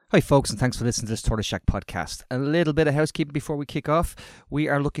Hi folks, and thanks for listening to this Tortoise Shack podcast. A little bit of housekeeping before we kick off. We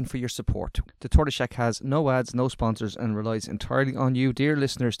are looking for your support. The Tortoise Shack has no ads, no sponsors, and relies entirely on you, dear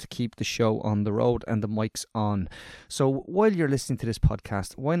listeners, to keep the show on the road and the mics on. So while you're listening to this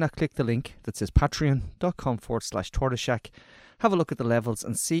podcast, why not click the link that says patreon.com/Tortoise Shack, have a look at the levels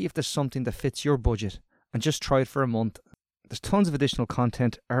and see if there's something that fits your budget, and just try it for a month. There's tons of additional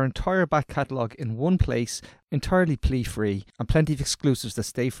content, our entire back catalogue in one place, entirely plea-free, and plenty of exclusives that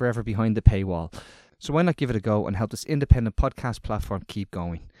stay forever behind the paywall. So why not give it a go and help this independent podcast platform keep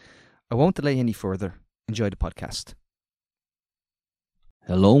going? I won't delay any further. Enjoy the podcast.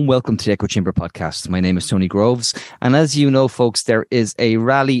 Hello and welcome to the Echo Chamber podcast. My name is Tony Groves, and as you know, folks, there is a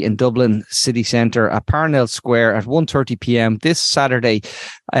rally in Dublin city centre at Parnell Square at 1:30 p.m. this Saturday.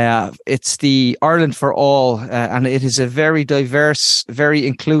 It's the Ireland for All, and it is a very diverse, very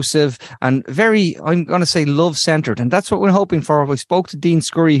inclusive, and very, I'm going to say, love-centred, and that's what we're hoping for. We spoke to Dean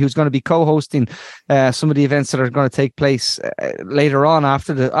Scurry, who's going to be co-hosting some of the events that are going to take place later on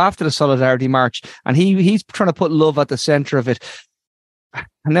after the Solidarity March, and he's trying to put love at the centre of it.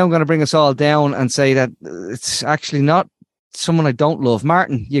 And now I'm going to bring us all down and say that it's actually not someone I don't love.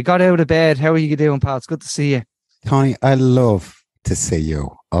 Martin, you got out of bed. How are you doing, pal? It's good to see you. Tony, I love to see you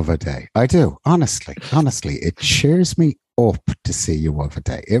of a day. I do. Honestly, it cheers me up to see you of a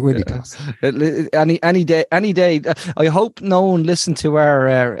day. It really does. Any day. I hope no one listened to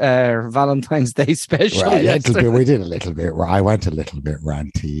our Valentine's Day special. Right, we did a little bit. I went a little bit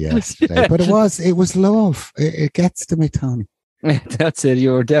ranty yesterday, but it was love. It gets to me, Tony. That's it.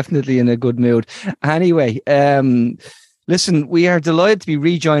 You're definitely in a good mood. Anyway, listen, we are delighted to be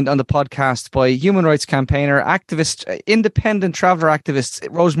rejoined on the podcast by human rights campaigner, activist, independent traveller activist,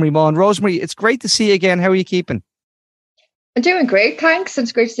 Rosemary Maughan. Rosemary, it's great to see you again. How are you keeping? I'm doing great, thanks.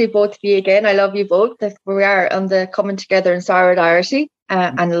 It's great to see both of you again. I love you both. We are on the coming together in solidarity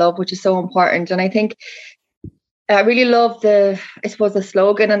and love, which is so important. And I think I really love the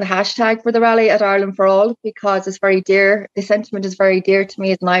slogan and the hashtag for the rally at Ireland for All, because it's very dear. The sentiment is very dear to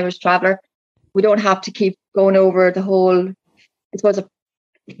me as an Irish traveller. We don't have to keep going over the whole, a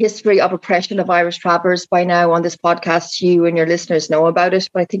history of oppression of Irish travellers by now on this podcast. You and your listeners know about it,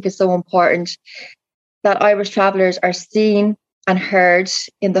 but I think it's so important that Irish travellers are seen and heard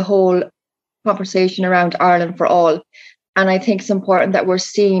in the whole conversation around Ireland for All. And I think it's important that we're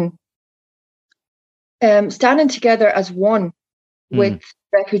seen standing together as one with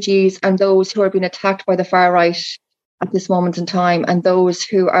refugees and those who are being attacked by the far right at this moment in time, and those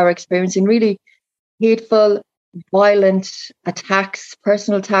who are experiencing really hateful, violent attacks,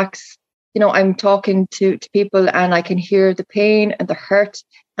 personal attacks. You know, I'm talking to people and I can hear the pain and the hurt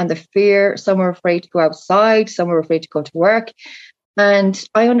and the fear. Some are afraid to go outside, some are afraid to go to work. And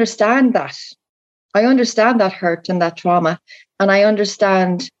I understand that. I understand that hurt and that trauma. And I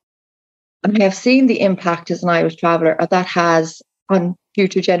understand and I have seen the impact as an Irish traveller that has on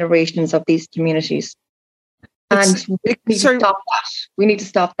future generations of these communities. And we need to stop that. We need to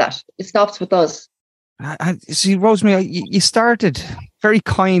stop that. It stops with us. See, Rosemary, you started very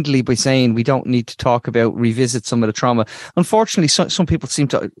kindly by saying we don't need to revisit some of the trauma. Unfortunately, some people seem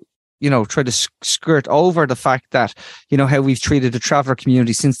to, try to skirt over the fact that, how we've treated the traveller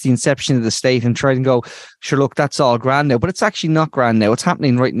community since the inception of the state and try and go, sure, look, that's all grand now. But it's actually not grand now. It's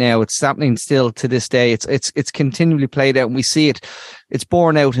happening right now. It's happening still to this day. It's continually played out, and we see it. It's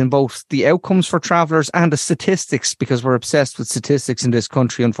borne out in both the outcomes for travellers and the statistics, because we're obsessed with statistics in this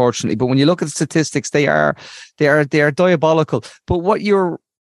country, unfortunately. But when you look at the statistics, they are diabolical. But what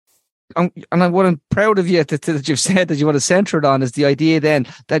I'm proud of you that you've said that you want to centre it on is the idea then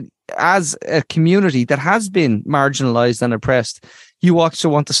that as a community that has been marginalised and oppressed, you also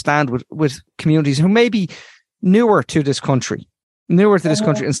want to stand with communities who may be newer to this country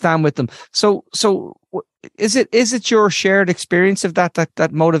and stand with them. So is it your shared experience of that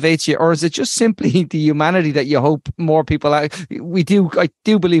motivates you, or is it just simply the humanity that you hope more people I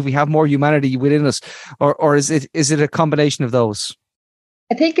do believe we have more humanity within us, or is it a combination of those?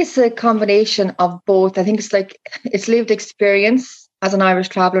 I think it's a combination of both. I think it's lived experience as an Irish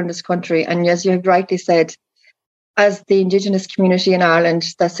traveller in this country. And as you have rightly said, as the Indigenous community in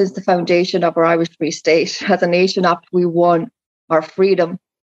Ireland, that since the foundation of our Irish Free State, as a nation after we won our freedom,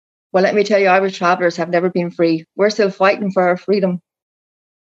 well, let me tell you, Irish travellers have never been free. We're still fighting for our freedom.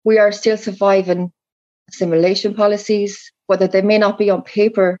 We are still surviving assimilation policies, whether they may not be on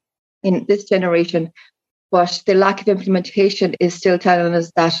paper in this generation, but the lack of implementation is still telling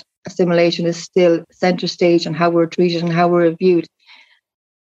us that assimilation is still centre stage and how we're treated and how we're viewed.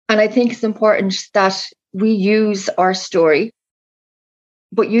 And I think it's important that we use our story,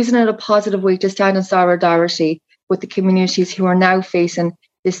 but using it in a positive way to stand in solidarity with the communities who are now facing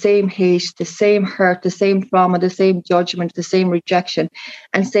the same hate, the same hurt, the same trauma, the same judgment, the same rejection,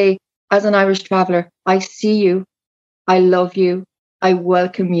 and say, as an Irish traveller, I see you, I love you, I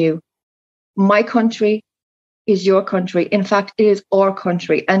welcome you. My country is your country. In fact, it is our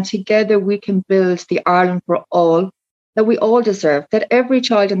country. And together we can build the Ireland for all that we all deserve, that every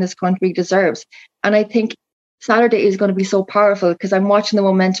child in this country deserves. And I think Saturday is going to be so powerful because I'm watching the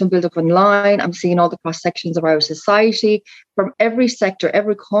momentum build up online. I'm seeing all the cross sections of our society from every sector,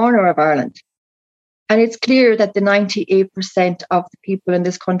 every corner of Ireland. And it's clear that the 98% of the people in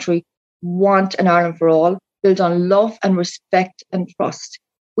this country want an Ireland for all, built on love and respect and trust.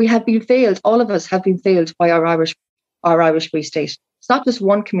 We have been failed. All of us have been failed by our Irish Free State. It's not just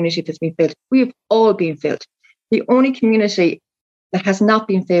one community that's been failed. We have all been failed. The only community that has not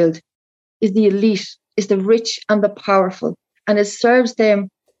been failed is the elite, is the rich and the powerful. And it serves their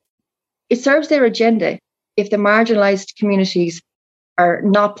agenda if the marginalized communities are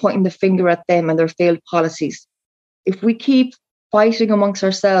not pointing the finger at them and their failed policies. If we keep fighting amongst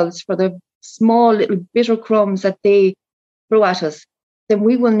ourselves for the small little bitter crumbs that they throw at us, then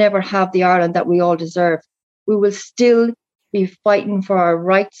we will never have the Ireland that we all deserve. We will still be fighting for our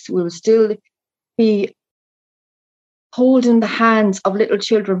rights. We will still be holding the hands of little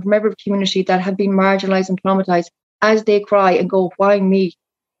children from every community that have been marginalised and traumatised as they cry and go, why me?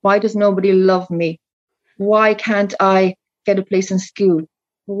 Why does nobody love me? Why can't I get a place in school?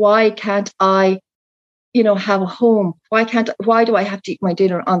 Why can't I, have a home? Why do I have to eat my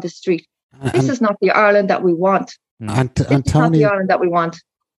dinner on the street? This is not the Ireland that we want. And this is not the Ireland that we want.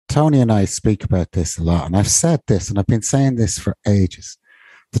 Tony and I speak about this a lot, and I've said this, and I've been saying this for ages.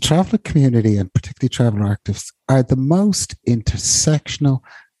 The traveller community, and particularly traveller activists, are the most intersectional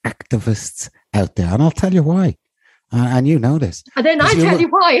activists out there. And I'll tell you why. And you know this. And then I'll tell you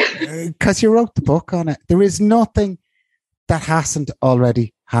why. Because you wrote the book on it. There is nothing that hasn't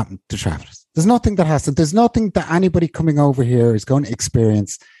already happened to travellers. There's nothing that hasn't. There's nothing that anybody coming over here is going to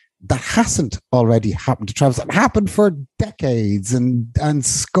experience that hasn't already happened to travellers. It happened for decades and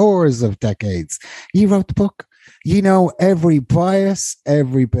scores of decades. You wrote the book. You know every bias,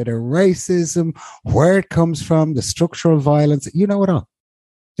 every bit of racism, where it comes from, the structural violence. You know it all.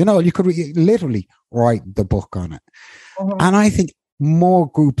 You could literally write the book on it. Mm-hmm. And I think more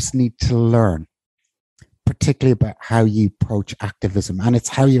groups need to learn, particularly about how you approach activism. And it's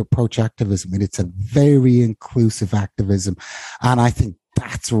how you approach activism. And it's a very inclusive activism. And I think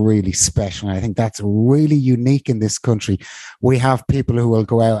that's really special. And I think that's really unique in this country. We have people who will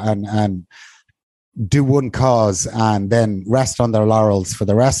go out and do one cause and then rest on their laurels for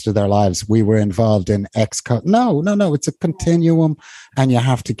the rest of their lives. We were involved in X cause. No. It's a continuum, and you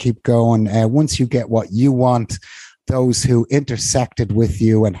have to keep going. Once you get what you want, those who intersected with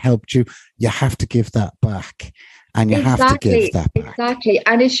you and helped you, you have to give that back. And you have to give that back. Exactly.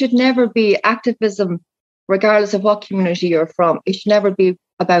 And it should never be activism, regardless of what community you're from. It should never be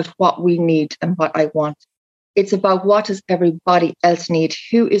about what we need and what I want. It's about what does everybody else need?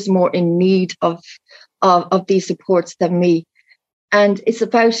 Who is more in need of these supports than me? And it's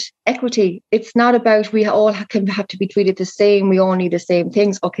about equity. It's not about we all have to be treated the same. We all need the same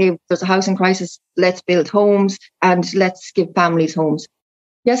things. Okay, there's a housing crisis. Let's build homes and let's give families homes.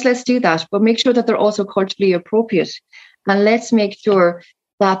 Yes, let's do that. But make sure that they're also culturally appropriate. And let's make sure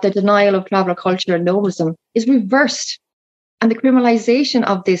that the denial of traveller culture and nomadism is reversed. And the criminalisation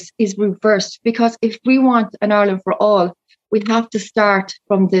of this is reversed, because if we want an Ireland for all, we have to start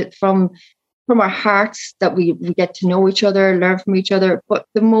from our hearts, that we get to know each other, learn from each other. But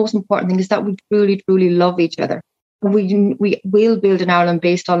the most important thing is that we truly, truly love each other. And we will build an Ireland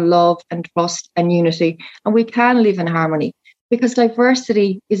based on love and trust and unity. And we can live in harmony, because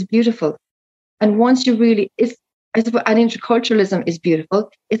diversity is beautiful. And once you really, and interculturalism is beautiful.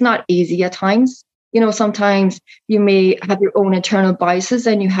 It's not easy at times. Sometimes you may have your own internal biases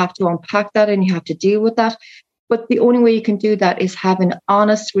and you have to unpack that and you have to deal with that. But the only way you can do that is having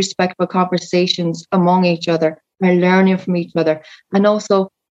honest, respectful conversations among each other and learning from each other, and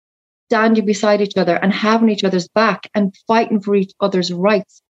also standing beside each other and having each other's back and fighting for each other's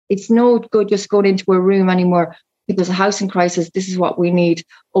rights. It's no good just going into a room anymore. If there's a housing crisis, this is what we need.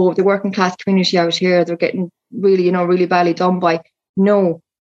 Oh, the working class community out here, they're getting really, really badly done by. No.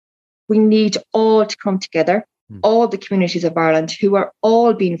 We need all to come together, all the communities of Ireland who are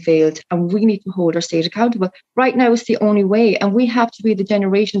all being failed, and we need to hold our state accountable. Right now, it's the only way, and we have to be the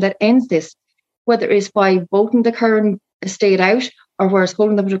generation that ends this, whether it's by voting the current state out or whereas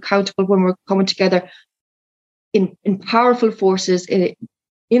holding them accountable when we're coming together in powerful forces,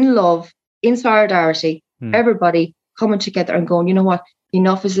 in love, in solidarity, everybody coming together and going, you know what,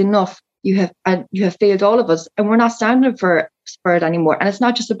 enough is enough. you have failed all of us, and we're not standing for it anymore. And it's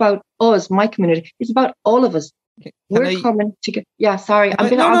not just about us, my community. It's about all of us. We're coming together. Yeah, sorry. I'm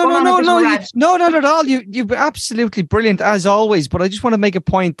no, not at all. You're absolutely brilliant as always. But I just want to make a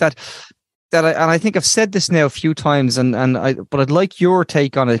point that I think I've said this now a few times, but I'd like your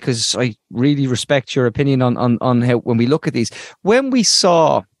take on it, because I really respect your opinion on how, when we look at these, when we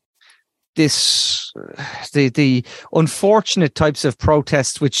saw this, the unfortunate types of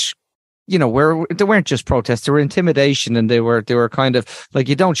protests, which, you know, they weren't just protests, they were intimidation, and they were kind of like,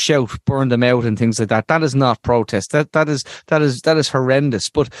 you don't shout, burn them out and things like that. That is not protest. That is horrendous.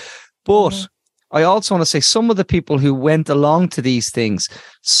 But I also want to say, some of the people who went along to these things,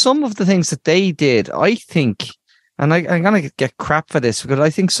 some of the things that they did, I think, and I'm going to get crap for this, because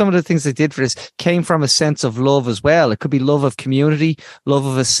I think some of the things they did for this came from a sense of love as well. It could be love of community, love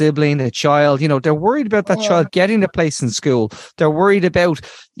of a sibling, a child. You know, they're worried about that child getting a place in school. They're worried about,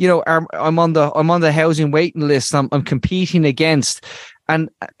 you know, I'm on the housing waiting list. I'm competing against, and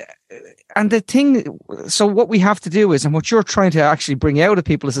the thing. So what we have to do is, and what you're trying to actually bring out of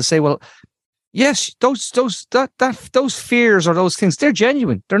people, is to say, well, yes, those fears or those things, they're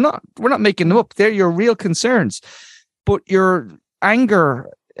genuine. We're not making them up. They're your real concerns. But your anger,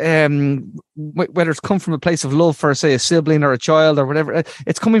 whether it's come from a place of love for, say, a sibling or a child or whatever,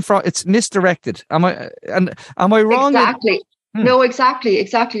 it's misdirected. Am I wrong? Exactly. No, exactly.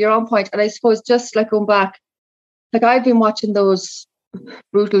 You're on point. And I suppose, just like going back, like, I've been watching those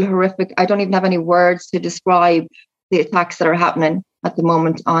brutal, horrific, I don't even have any words to describe the attacks that are happening at the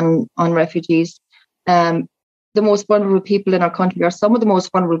moment on refugees. The most vulnerable people in our country, or some of the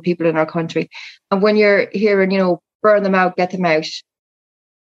most vulnerable people in our country. And when you're hearing, you know, burn them out, get them out,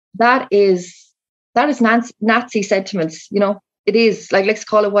 that is Nazi sentiments. You know, it is, like, let's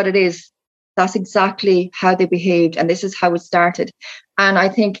call it what it is. That's exactly how they behaved, and this is how it started. And I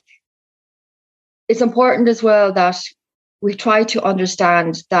think it's important as well that we try to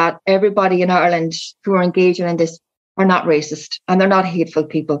understand that everybody in Ireland who are engaging in this are not racist, and they're not hateful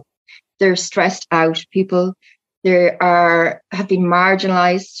people. They're stressed out people. Have been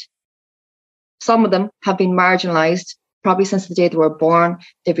marginalised. Some of them have been marginalised probably since the day they were born.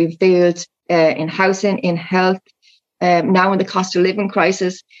 They've been failed in housing, in health, now in the cost of living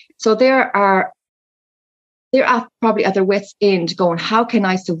crisis. So they're probably at their wits' end, going, how can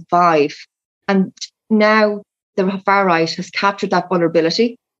I survive? And now the far right has captured that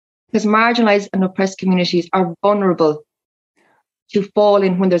vulnerability, because marginalised and oppressed communities are vulnerable to fall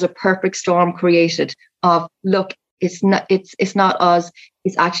in when there's a perfect storm created of, look, it's not us,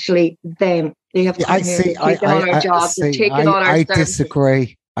 it's actually them. They have come here, taken all our jobs, taken all our services.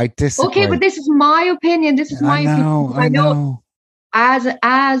 I disagree. Okay, but this is my opinion. I know. As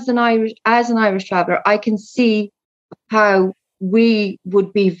an Irish traveller, I can see how we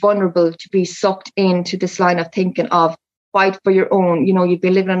would be vulnerable to be sucked into this line of thinking of fight for your own. You know, you've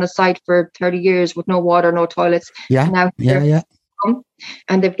been living on a site for 30 years with no water, no toilets. Yeah.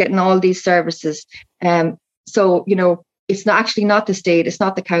 And they're getting all these services. So, you know, it's not the state, it's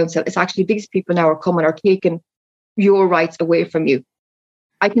not the council. It's actually these people now are taking your rights away from you.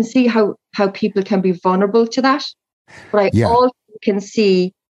 I can see how people can be vulnerable to that. But I also can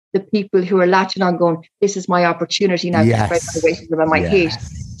see the people who are latching on, going, this is my opportunity now to spread my racism and my hate.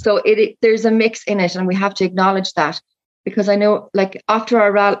 So there's a mix in it, and we have to acknowledge that, because I know, like, after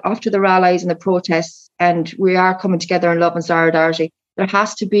the rallies and the protests, and we are coming together in love and solidarity, there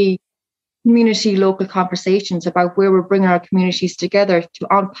has to be community, local conversations about where we're bringing our communities together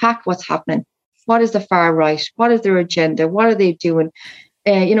to unpack what's happening. What is the far right? What is their agenda? What are they doing?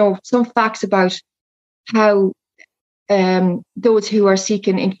 You know, some facts about how those who are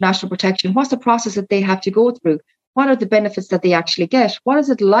seeking international protection, what's the process that they have to go through? What are the benefits that they actually get? What is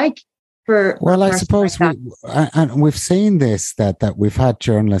it like for? Well, I suppose we've seen this, that we've had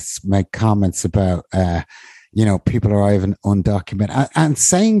journalists make comments about, you know, people arriving undocumented and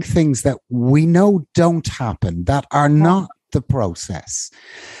saying things that we know don't happen, that are not the process.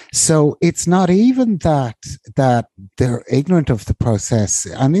 So it's not even that they're ignorant of the process,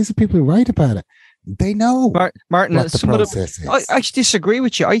 and these are people who write about it. They know, Martin, what the process is. I actually disagree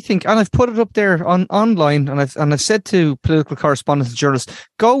with you. I think, and I've put it up there online, and I've said to political correspondents and journalists,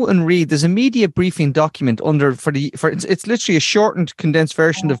 go and read. There's a media briefing document it's literally a shortened, condensed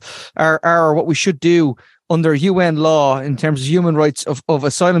version of our what we should do under UN law in terms of human rights of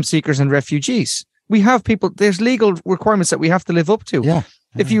asylum seekers and refugees. We have people, there's legal requirements that we have to live up to. Yeah.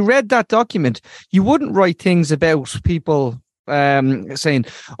 If you read that document, you wouldn't write things about people saying,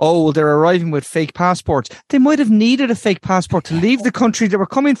 oh, well, they're arriving with fake passports. They might have needed a fake passport to leave the country they were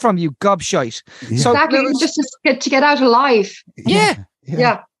coming from, you gobshite. Yeah. So exactly, just to get out alive. Yeah.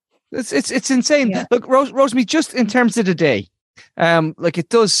 It's insane. Yeah. Look, Rosemary, just in terms of the day, like it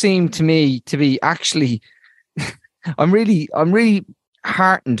does seem to me to be actually, I'm really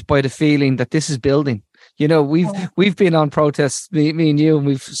heartened by the feeling that this is building. You know, we've been on protests, me and you, and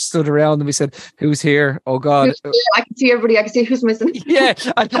we've stood around and we said, "Who's here? Oh God!" I can see everybody. I can see who's missing. Yeah,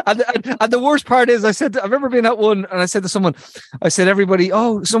 and the worst part is, I remember being at one, and I said to someone, I said, "Everybody."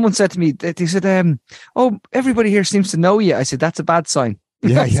 Oh, someone said to me, they said, "Oh, everybody here seems to know you." I said, "That's a bad sign."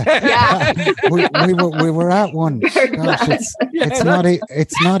 Yeah. Yeah. we were at one. Gosh, it's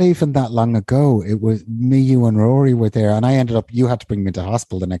not even that long ago. It was me, you, and Rory were there, and I ended up. You had to bring me to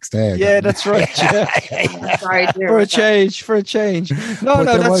hospital the next day. Yeah, that's right. Yeah. Sorry, For a change. No,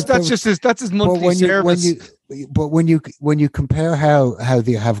 that's his monthly service. But when you compare how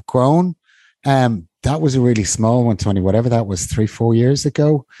they have grown, that was a really small one, Tony. Whatever that was, 3-4 years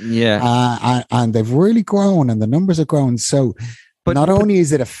ago. Yeah, and they've really grown, and the numbers are growing. So. But not only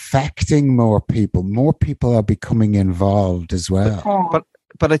is it affecting more people are becoming involved as well.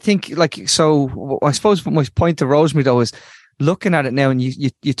 But I think, like, so I suppose my point to Rosemary though is looking at it now, and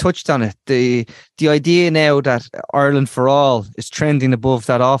you touched on it, the idea now that Ireland for All is trending above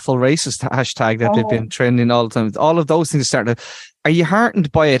that awful racist hashtag that they've been trending all the time. All of those things started. Are you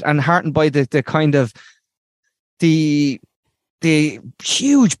heartened by it, and heartened by the kind of the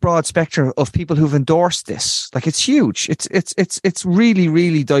huge broad spectrum of people who've endorsed this? Like, it's huge. It's really,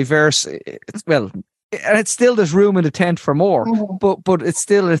 really diverse. And it's still, there's room in the tent for more, but it's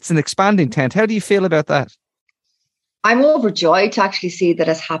an expanding tent. How do you feel about that? I'm overjoyed to actually see that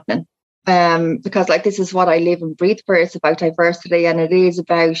it's happening. Because like, this is what I live and breathe for. It's about diversity, and it is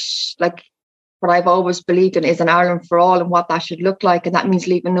about, like, what I've always believed in is an Ireland for all, and what that should look like. And that means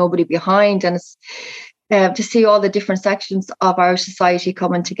leaving nobody behind. And it's, to see all the different sections of our society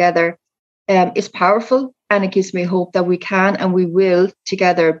coming together is powerful, and it gives me hope that we can and we will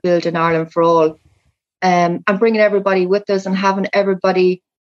together build an Ireland for all, and bringing everybody with us and having everybody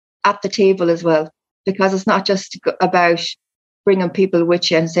at the table as well, because it's not just about bringing people with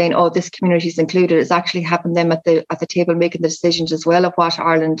you and saying, "Oh, this community is included." It's actually having them at the table making the decisions as well of what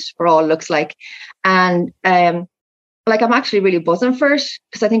Ireland for all looks like. And like, I'm actually really buzzing for it,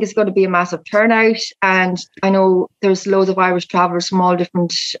 because I think it's going to be a massive turnout. And I know there's loads of Irish travellers from all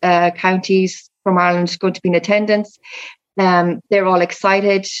different counties from Ireland going to be in attendance. They're all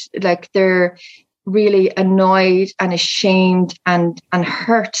excited. Like, they're really annoyed and ashamed and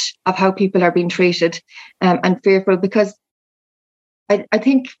hurt of how people are being treated, and fearful, because I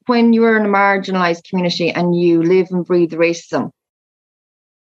think when you're in a marginalised community and you live and breathe racism,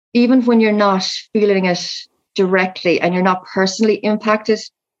 even when you're not feeling it directly and you're not personally impacted,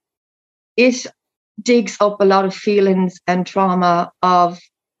 it digs up a lot of feelings and trauma of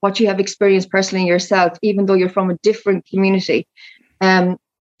what you have experienced personally yourself, even though you're from a different community. And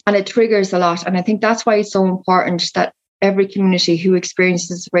it triggers a lot. And I think that's why it's so important that every community who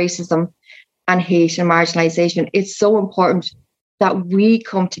experiences racism and hate and marginalization, it's so important that we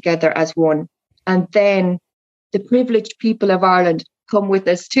come together as one. And then the privileged people of Ireland come with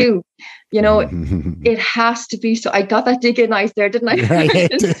us too. You know, it has to be so. I got that dig in eyes there, didn't I? Yeah,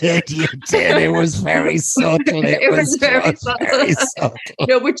 you did. It was very subtle. It was very subtle.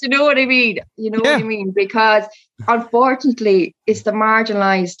 No, but you know what I mean. You know what I mean? Because unfortunately, it's the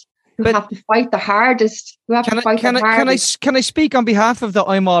marginalised who have to fight the hardest. Can I speak on behalf of the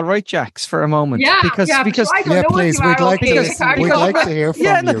I'm All Right Jacks for a moment? Yeah, because please, we'd like to hear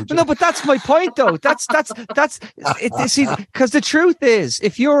from you. No, but that's my point though. That's it. See, because the truth is,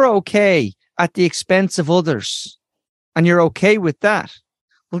 if you're okay at the expense of others, and you're okay with that,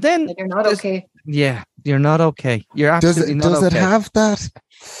 well then you're not okay. Yeah, you're not okay. You're absolutely not okay. Does it have that?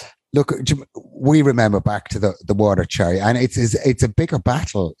 Look, we remember back to the water charge, and it's a bigger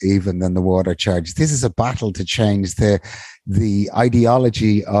battle even than the water charge. This is a battle to change the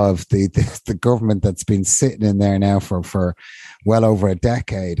ideology of the government that's been sitting in there now for well over a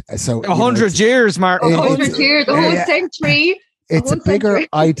decade. So 100 years, Mark. 100 years, a whole century. It's a bigger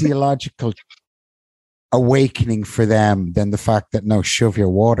ideological awakening for them than the fact that no, shove your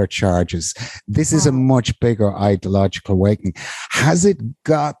water charges. This is a much bigger ideological awakening. Has it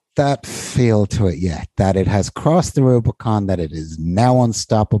got that feel to it yet, that it has crossed the Rubicon, that it is now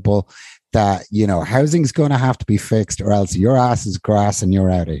unstoppable, that, you know, housing's going to have to be fixed or else your ass is grass and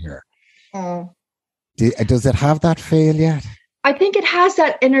you're out of here? Does it have that feel yet? I think it has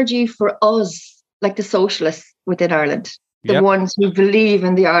that energy for us, like the socialists within Ireland, the ones who believe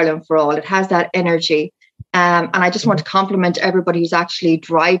in the Ireland for all. It has that energy. And I just want to compliment everybody who's actually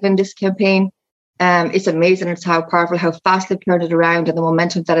driving this campaign. It's amazing. It's how powerful, how fast they've turned it around, and the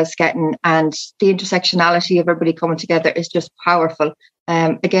momentum that it's getting, and the intersectionality of everybody coming together is just powerful.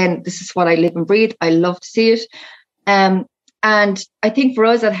 Again, this is what I live and breathe. I love to see it. And I think for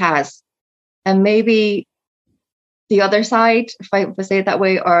us it has. And maybe the other side, if I say it that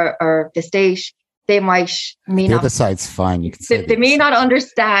way, or the state, they may the not. other side's fine. You can say They may not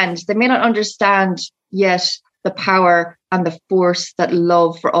understand. They may not understand yet the power and the force that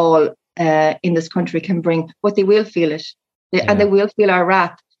love for all in this country can bring, but they will feel it, and they will feel our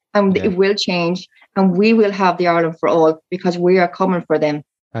wrath, and it will change, and we will have the Ireland for all, because we are coming for them.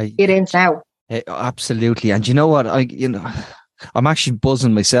 It ends now. Absolutely. And you know what? I'm actually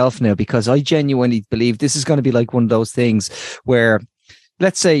buzzing myself now, because I genuinely believe this is going to be like one of those things where,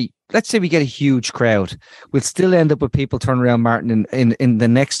 let's say we get a huge crowd, we'll still end up with people turning around, Martin, in the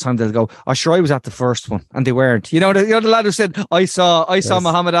next time they'll go, oh sure, I was at the first one, and they weren't. The lad who said, I saw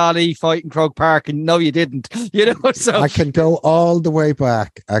Muhammad Ali fight in Croke Park, and no, you didn't. So I can go all the way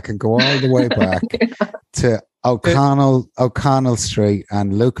back. To O'Connell Street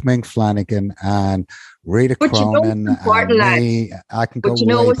and Luke Mink Flanagan and Rita Cronin and me. I can go way back. But you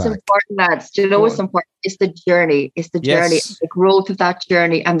know what's important, lads? Do you know what's important? It's the journey. It's the journey, the growth of that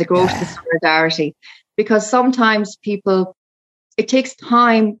journey, and the growth of the solidarity. Because sometimes people, it takes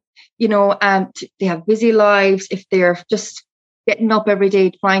time, they have busy lives. If they're just getting up every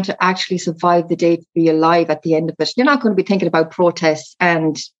day trying to actually survive the day to be alive at the end of it, you're not going to be thinking about protests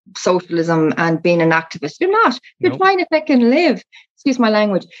and socialism and being an activist. You're not. You're trying to fucking live. Excuse my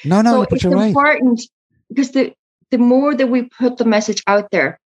language. No, so but you're important, right. Because the more that we put the message out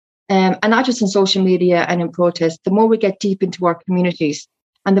there, and not just in social media and in protests, the more we get deep into our communities,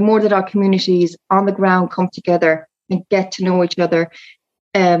 and the more that our communities on the ground come together and get to know each other,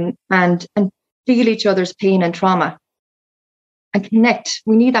 and feel each other's pain and trauma, and connect.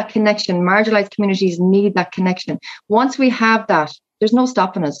 We need that connection. Marginalized communities need that connection. Once we have that, there's no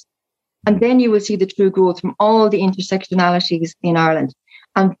stopping us. And then you will see the true growth from all the intersectionalities in Ireland.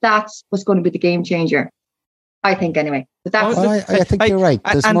 And that's what's going to be the game changer, I think, anyway. But I think you're right.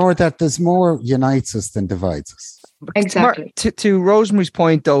 There's more unites us than divides us. Exactly. To Rosemary's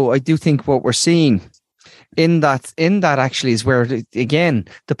point, though, I do think what we're seeing in that actually is where, again,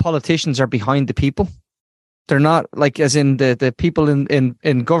 the politicians are behind the people. They're not, like, as in the people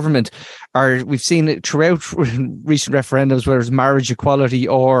in government are. We've seen it throughout recent referendums, whether it's marriage equality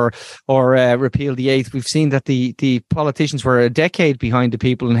or repeal the eighth. We've seen that the politicians were a decade behind the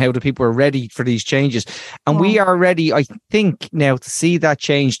people, and how the people are ready for these changes. And we are ready, I think, now to see that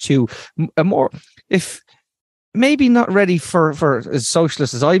change to a more, if maybe not ready for as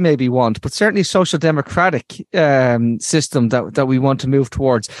socialist as I maybe want, but certainly social democratic system that we want to move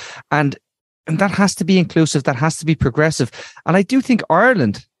towards. And that has to be inclusive. That has to be progressive. And I do think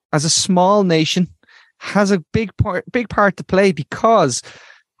Ireland, as a small nation, has a big part to play, because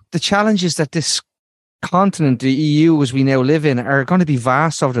the challenges that this continent, the EU as we now live in, are going to be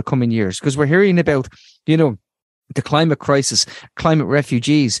vast over the coming years. Because we're hearing about, the climate crisis, climate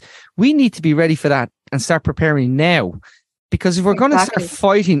refugees. We need to be ready for that and start preparing now. Because if we're going to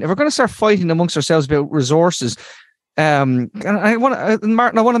start fighting amongst ourselves about resources, and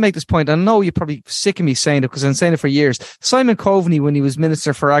Martin, I want to make this point. I know you're probably sick of me saying it, because I'm saying it for years. Simon Coveney, when he was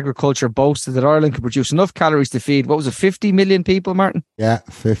Minister for Agriculture, boasted that Ireland could produce enough calories to feed, 50 million people, Martin? Yeah,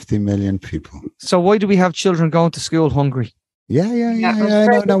 50 million people. So why do we have children going to school hungry?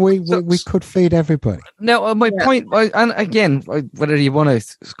 Yeah. No, we could feed everybody. Now, my point, and again, whether you want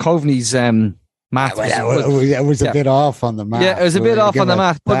to, Coveney's math, it was a bit off on the math. Yeah, it was a bit off on the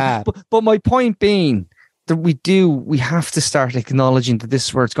math. But my point being, we have to start acknowledging that this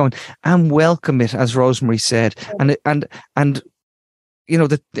is where it's going, and welcome it, as Rosemary said. And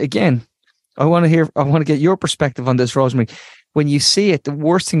again, I want to get your perspective on this, Rosemary. When you see it, the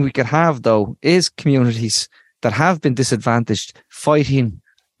worst thing we could have, though, is communities that have been disadvantaged fighting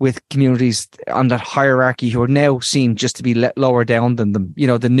with communities on that hierarchy who are now seen just to be lower down than them,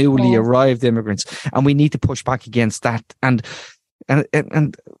 the newly arrived immigrants. And we need to push back against that. And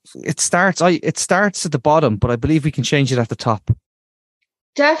it starts at the bottom, but I believe we can change it at the top.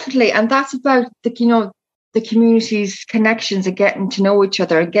 Definitely. And that's about the community's connections and getting to know each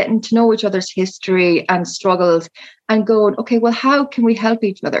other, getting to know each other's history and struggles, and going, okay, well, how can we help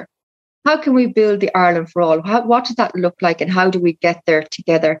each other? How can we build the Ireland for all? What does that look like? And how do we get there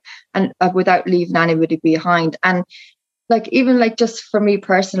together, and without leaving anybody behind? And just for me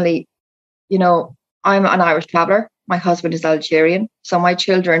personally, I'm an Irish traveller. My husband is Algerian. So my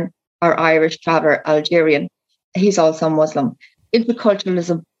children are Irish traveller, Algerian. He's also Muslim.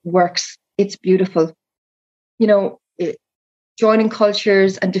 Interculturalism works. It's beautiful. joining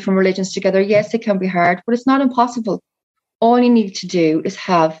cultures and different religions together, yes, it can be hard, but it's not impossible. All you need to do is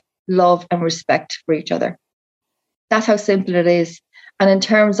have love and respect for each other. That's how simple it is. And in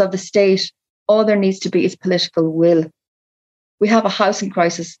terms of the state, all there needs to be is political will. We have a housing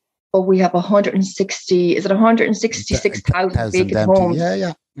crisis, but we have 166,000 vacant homes.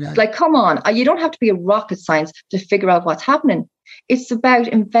 Yeah. Like, come on, you don't have to be a rocket science to figure out what's happening. It's about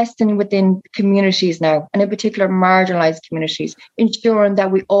investing within communities now, and in particular marginalized communities, ensuring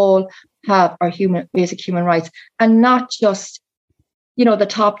that we all have our basic human rights, and not just, the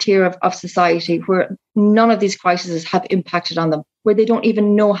top tier of society, where none of these crises have impacted on them, where they don't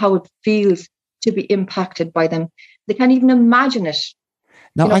even know how it feels to be impacted by them. They can't even imagine it.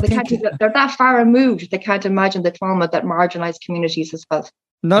 No, they're that far removed. They can't imagine the trauma that marginalized communities has felt.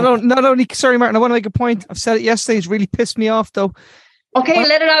 Not only, sorry, Martin, I want to make a point. I've said it yesterday. It's really pissed me off, though. Okay,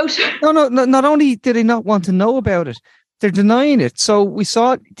 let it out. No. Not only did they not want to know about it, they're denying it. So we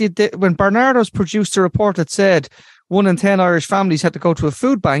saw when Barnardo's produced a report that said 1 in 10 Irish families had to go to a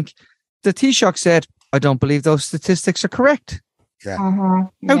food bank. The Taoiseach said, "I don't believe those statistics are correct." Yeah.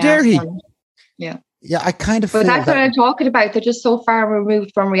 How dare he? Yeah. Yeah, I kind of. But that's what I'm talking about. They're just so far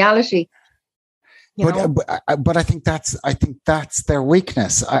removed from reality. But I think that's their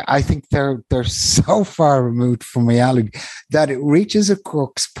weakness. I think they're so far removed from reality that it reaches a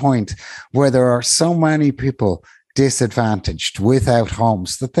crux point where there are so many people disadvantaged without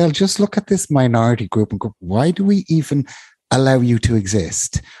homes that they'll just look at this minority group and go, "Why do we even allow you to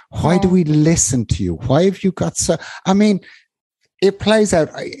exist? Why do we listen to you? Why have you got so?" I mean, it plays out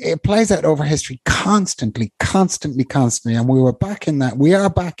over history constantly. And we are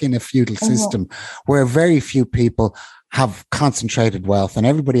back in a feudal system where very few people have concentrated wealth and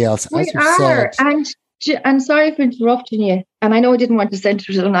everybody else, as you said. And sorry for interrupting you. And I know I didn't want to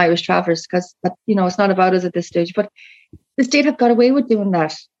center it on Irish Travellers because, it's not about us at this stage, but the state have got away with doing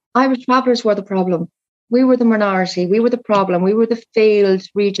that. Irish Travellers were the problem. We were the minority. We were the problem. We were the failed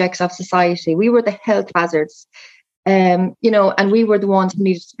rejects of society. We were the health hazards. And we were the ones who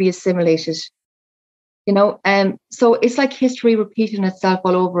needed to be assimilated, so it's like history repeating itself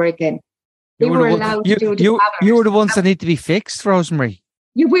all over again. We were allowed to do it. You were the ones that need to be fixed, Rosemary.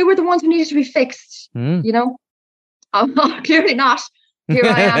 We were the ones who needed to be fixed, I'm not, clearly not. Here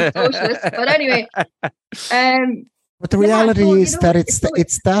I am, socialist. But anyway. But the reality is that it's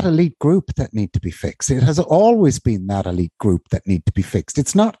that elite group that need to be fixed. It has always been that elite group that need to be fixed.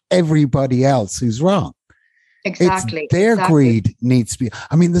 It's not everybody else who's wrong. Exactly. Their greed needs to be.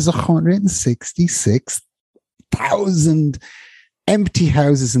 I mean, there's 166,000 empty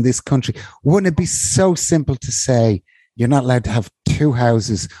houses in this country. Wouldn't it be so simple to say you're not allowed to have 2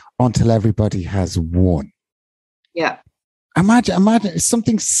 houses until everybody has 1? Yeah. Imagine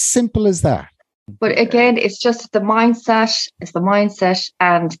something simple as that. But again, it's just the mindset. It's the mindset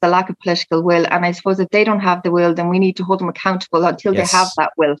and the lack of political will. And I suppose if they don't have the will, then we need to hold them accountable until they have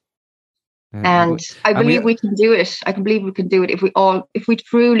that will. And I believe we can do it. I can believe we can do it if we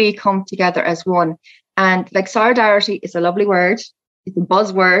truly come together as one. And like, solidarity is a lovely word. It's a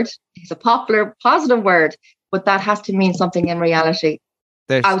buzzword. It's a popular, positive word, but that has to mean something in reality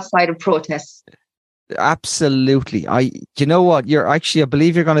outside of protests. Absolutely. You know what? I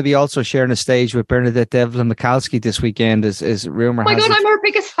believe you're going to be also sharing a stage with Bernadette Devlin Michalski this weekend. Is rumor? Oh my God, I'm her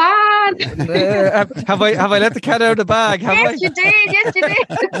biggest fan. Have I let the cat out of the bag? Yes, you did.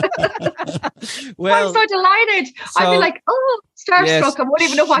 Well, I'm so delighted. I'd be like, starstruck. Yes, I won't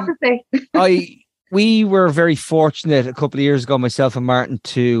even know what to say. We were very fortunate a couple of years ago, myself and Martin,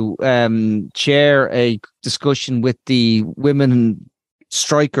 to chair a discussion with the women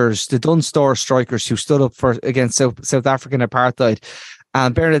strikers, the Dunstore strikers who stood up against South African apartheid.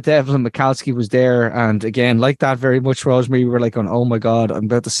 And Bernadette Devlin Michalski was there. And again, like that very much, Rosemary, we were like, oh my God, I'm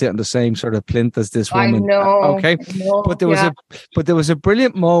about to sit on the same sort of plinth as this woman. I know. Okay. I know, but there was a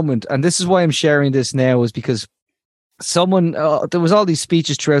brilliant moment. And this is why I'm sharing this now, is because there was all these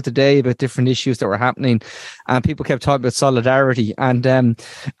speeches throughout the day about different issues that were happening, and people kept talking about solidarity. And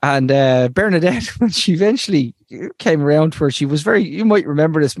Bernadette, when she eventually came around to her, she was very, you might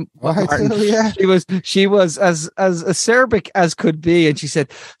remember this, Martin, yeah. She was as acerbic as could be, and she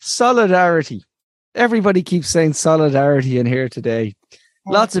said, solidarity. Everybody keeps saying solidarity in here today.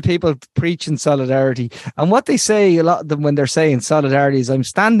 Lots of people preaching solidarity, and what they say, a lot of them, when they're saying solidarity, is I'm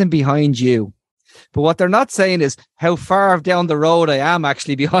standing behind you. But what they're not saying is, how far down the road I am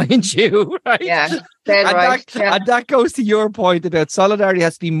actually behind you, right? Yeah, dead right. And that goes to your point about solidarity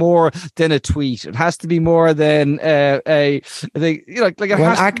has to be more than a tweet. It has to be more than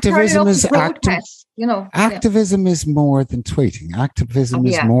activism is activism is more than tweeting. Activism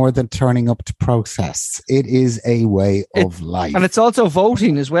is more than turning up to protests. It is a way of life, and it's also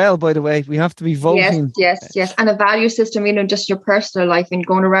voting as well. By the way, we have to be voting. Yes, and a value system. Just your personal life and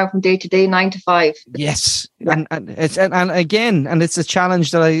going around from day to day, 9 to 5. Yes, and it's a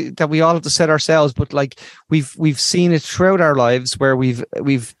challenge that we all have to set ourselves. But like we've seen it throughout our lives where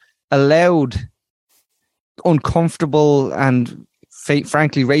we've allowed uncomfortable and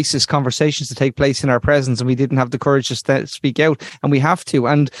frankly racist conversations to take place in our presence, and we didn't have the courage to speak out, and we have to.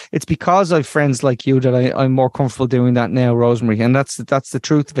 And it's because I've friends like you that I'm more comfortable doing that now, Rosemary, and that's the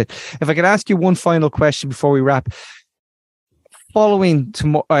truth of it. If I could ask you one final question before we wrap. Following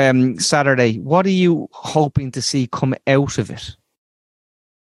Saturday, what are you hoping to see come out of it?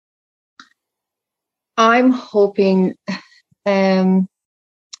 I'm hoping that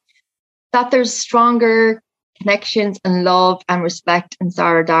there's stronger connections and love and respect and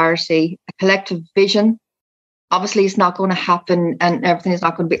solidarity, a collective vision. Obviously, it's not going to happen and everything is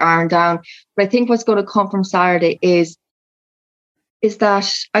not going to be ironed down. But I think what's going to come from Saturday is that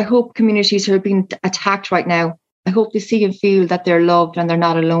I hope communities who are being attacked right now, I hope they see and feel that they're loved and they're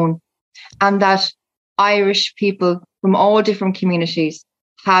not alone. And that Irish people from all different communities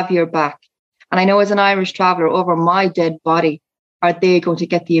have your back. And I know as an Irish traveller, over my dead body, are they going to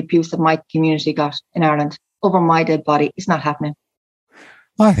get the abuse that my community got in Ireland? Over my dead body. It's not happening.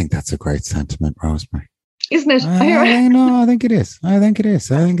 I think that's a great sentiment, Rosemary. Isn't it? I think it is. I think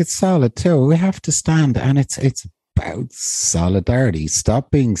it's solid too. We have to stand, and it's about solidarity. Stop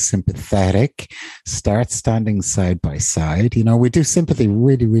being sympathetic. Start standing side by side. We do sympathy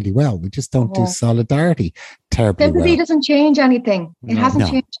really, really well. We just don't do solidarity terribly well. Sympathy doesn't change anything. It hasn't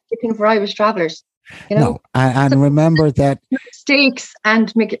changed anything for Irish travellers. No, and remember that mistakes,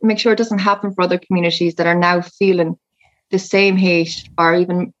 and make sure it doesn't happen for other communities that are now feeling the same hate, or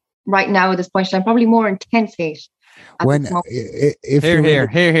even right now at this point in time, probably more intense hate.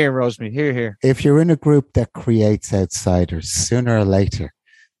 Here, Rosemary, here. If you're in a group that creates outsiders, sooner or later,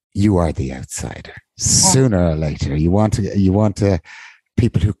 you are the outsider. Sooner or later, you want to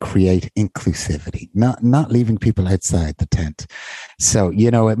people who create inclusivity, not leaving people outside the tent. So,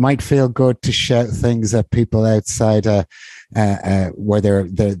 it might feel good to shout things at people outside where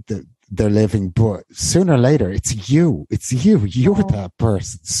they're living, but sooner or later, it's you. You're that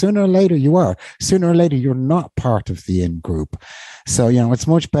person. Sooner or later, you are. Sooner or later, you're not part of the in-group. So, it's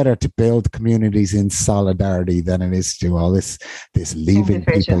much better to build communities in solidarity than it is to do all this leaving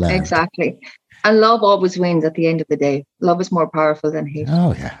people out. Exactly. And love always wins at the end of the day. Love is more powerful than hate.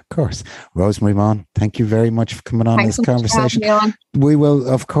 Oh, yeah, of course. Rosemary Mon, thank you very much for coming on this conversation. On. We will,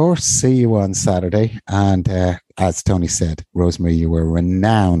 of course, see you on Saturday. And as Tony said, Rosemary, you were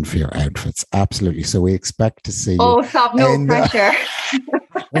renowned for your outfits. Absolutely. So we expect to see you. Oh, stop. No pressure.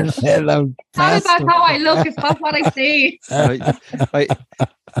 It's not about how I look. It's about what I say.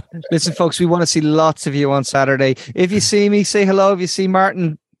 Listen, folks, we want to see lots of you on Saturday. If you see me, say hello. If you see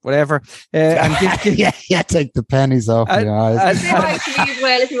Martin, whatever, and take the pennies off your eyes.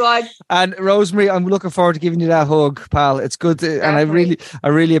 If you want. And Rosemary, I'm looking forward to giving you that hug, pal. It's good to, and I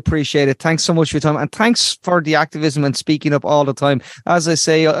really appreciate it. Thanks so much for your time, and thanks for the activism and speaking up all the time. As I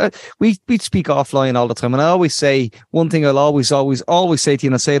say, we speak offline all the time, and I always say one thing I'll always say to you,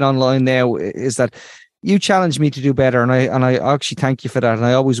 and I say it online now, is that you challenged me to do better, and I actually thank you for that, and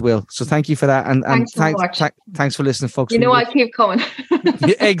I always will. So thank you for that, and thanks for listening, folks. I keep coming.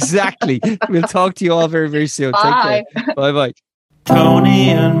 Exactly. We'll talk to you all very, very soon. Bye. Take care. Bye. Tony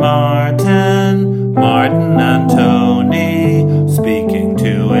and Martin and Tony, speaking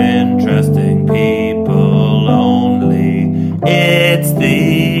to interesting people only. It's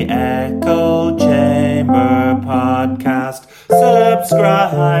the Echo Chamber podcast.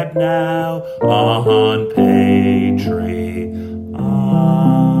 Subscribe now on Patreon.